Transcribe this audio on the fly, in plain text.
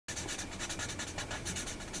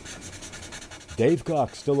Dave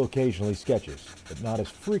Cox still occasionally sketches, but not as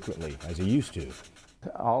frequently as he used to.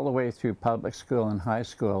 All the way through public school and high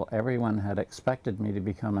school, everyone had expected me to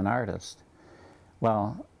become an artist.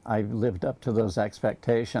 Well, I lived up to those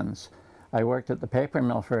expectations. I worked at the paper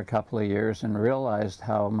mill for a couple of years and realized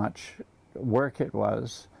how much work it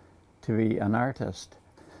was to be an artist.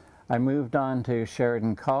 I moved on to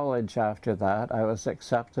Sheridan College after that. I was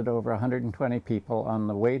accepted over 120 people on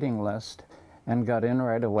the waiting list and got in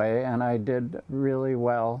right away, and I did really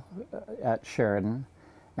well at Sheridan.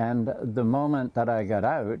 And the moment that I got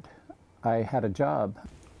out, I had a job.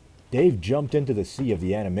 Dave jumped into the sea of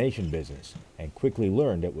the animation business and quickly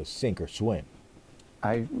learned it was sink or swim.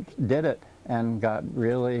 I did it and got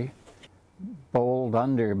really bowled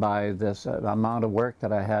under by this amount of work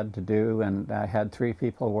that I had to do, and I had 3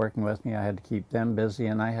 people working with me. I had to keep them busy,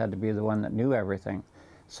 and I had to be the one that knew everything.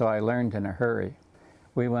 So I learned in a hurry.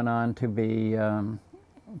 We went on to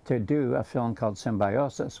do a film called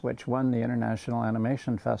Symbiosis, which won the International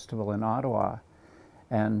Animation Festival in Ottawa.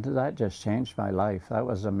 And that just changed my life. That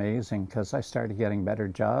was amazing because I started getting better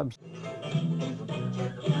jobs.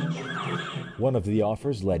 One of the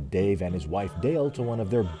offers led Dave and his wife Dale to one of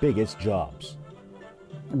their biggest jobs.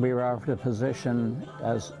 We were offered a position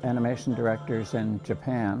as animation directors in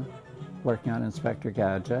Japan, working on Inspector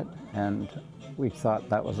Gadget, and we thought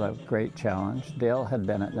that was a great challenge. Dale had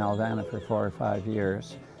been at Nelvana for 4 or 5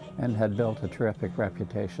 years and had built a terrific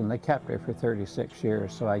reputation. They kept her for 36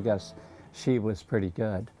 years, so I guess she was pretty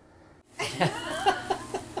good.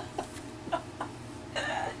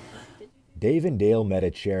 Dave and Dale met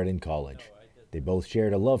at Sheridan College. They both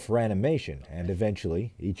shared a love for animation and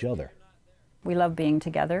eventually each other. We love being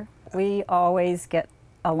together. We always get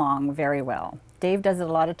along very well. Dave does a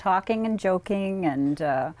lot of talking and joking, and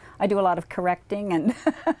I do a lot of correcting and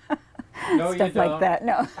stuff like that.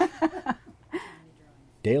 No.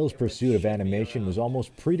 Dale's pursuit of animation was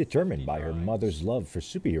almost predetermined by her mother's love for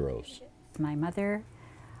superheroes. My mother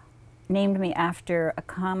named me after a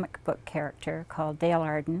comic book character called Dale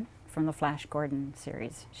Arden from the Flash Gordon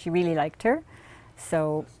series. She really liked her,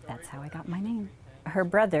 so that's how I got my name. Her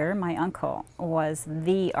brother, my uncle, was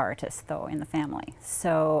the artist, though, in the family.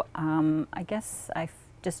 So I guess I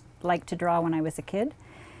just liked to draw when I was a kid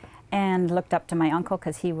and looked up to my uncle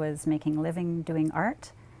because he was making a living doing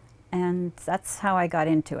art. And that's how I got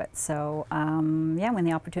into it. So yeah, when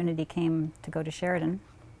the opportunity came to go to Sheridan,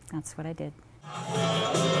 that's what I did.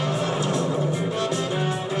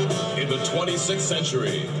 In the 26th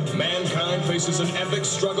century, mankind faces an epic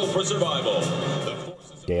struggle for survival.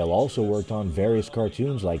 Dale also worked on various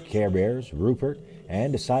cartoons like Care Bears, Rupert,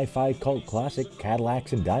 and a sci-fi cult classic,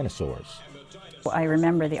 Cadillacs and Dinosaurs. I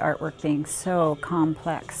remember the artwork being so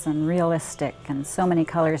complex and realistic and so many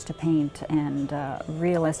colors to paint, and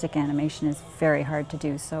realistic animation is very hard to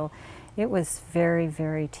do. So it was very,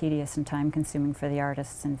 very tedious and time-consuming for the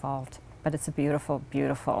artists involved. But it's a beautiful,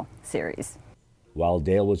 beautiful series. While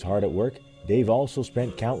Dale was hard at work, Dave also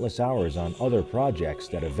spent countless hours on other projects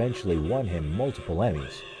that eventually won him multiple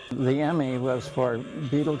Emmys. The Emmy was for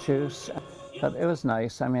Beetlejuice, but it was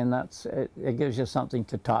nice. I mean, it gives you something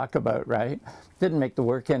to talk about, right? Didn't make the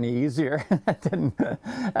work any easier.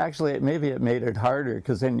 Actually, maybe it made it harder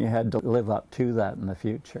because then you had to live up to that in the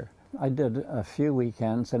future. I did a few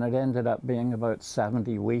weekends, and it ended up being about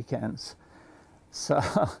 70 weekends. So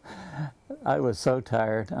I was so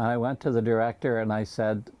tired. I went to the director and I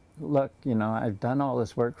said, look, you know, I've done all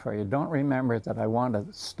this work for you. Don't remember that I want to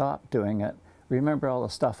stop doing it. Remember all the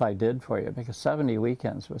stuff I did for you, because 70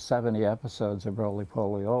 weekends was 70 episodes of Roly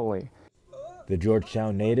Poly Oly. The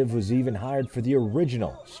Georgetown native was even hired for the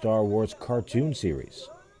original Star Wars cartoon series.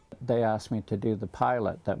 They asked me to do the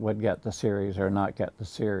pilot that would get the series or not get the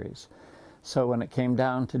series. So when it came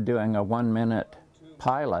down to doing a 1-minute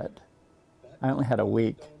pilot, I only had a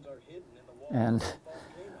week. And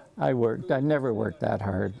I never worked that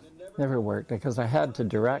hard. Never worked, because I had to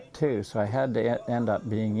direct too, so I had to end up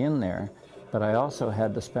being in there. But I also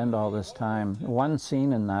had to spend all this time. One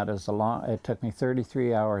scene in that is it took me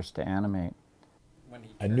 33 hours to animate.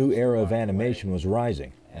 A new era of animation was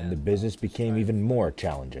rising, and the business became even more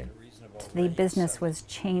challenging. The business was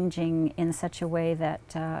changing in such a way that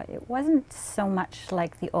it wasn't so much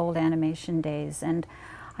like the old animation days. And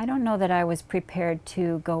I don't know that I was prepared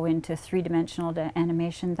to go into three-dimensional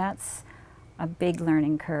animation. That's a big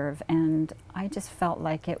learning curve, and I just felt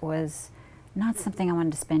like it was not something I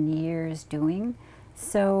wanted to spend years doing.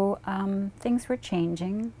 So things were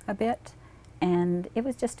changing a bit, and it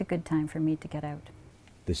was just a good time for me to get out.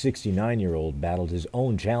 The 69-year-old battled his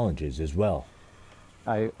own challenges as well.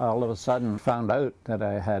 I all of a sudden found out that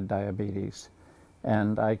I had diabetes,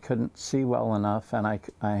 and I couldn't see well enough, and I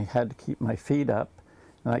had to keep my feet up,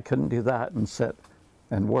 and I couldn't do that and sit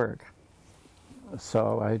and work.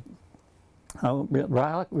 So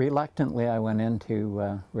reluctantly I went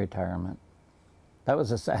into retirement. That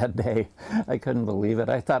was a sad day. I couldn't believe it.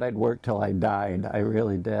 I thought I'd work till I died. I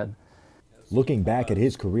really did. Looking back at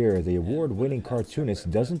his career, the award-winning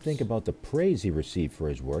cartoonist doesn't think about the praise he received for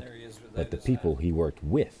his work, but the people he worked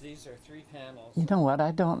with. You know what?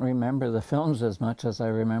 I don't remember the films as much as I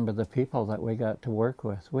remember the people that we got to work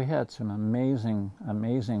with. We had some amazing,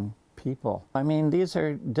 amazing people. I mean, these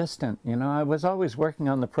are distant. You know, I was always working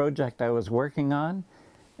on the project I was working on,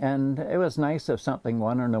 and it was nice if something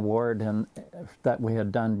won an award and that we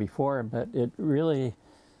had done before, but it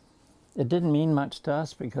didn't mean much to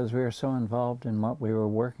us because we were so involved in what we were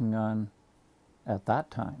working on at that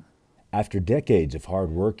time. After decades of hard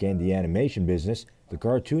work in the animation business, the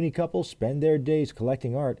cartoony couple spend their days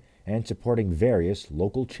collecting art and supporting various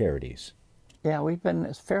local charities. Yeah, we've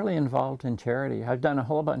been fairly involved in charity. I've done a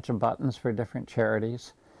whole bunch of buttons for different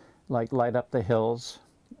charities, like Light Up the Hills,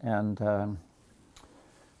 and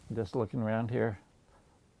just looking around here,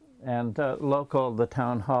 and local, the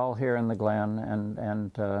town hall here in the Glen,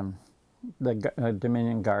 and the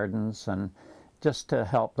Dominion Gardens, and just to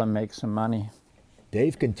help them make some money.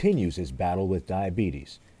 Dave continues his battle with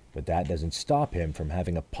diabetes, but that doesn't stop him from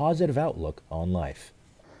having a positive outlook on life.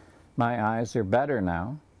 My eyes are better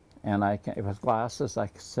now, and with glasses I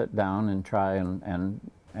can sit down and try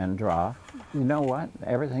and draw. You know what?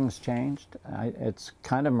 Everything's changed. It's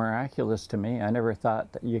kind of miraculous to me. I never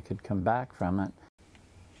thought that you could come back from it.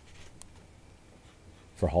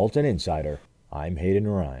 For Halton Insider, I'm Hayden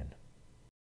Narine.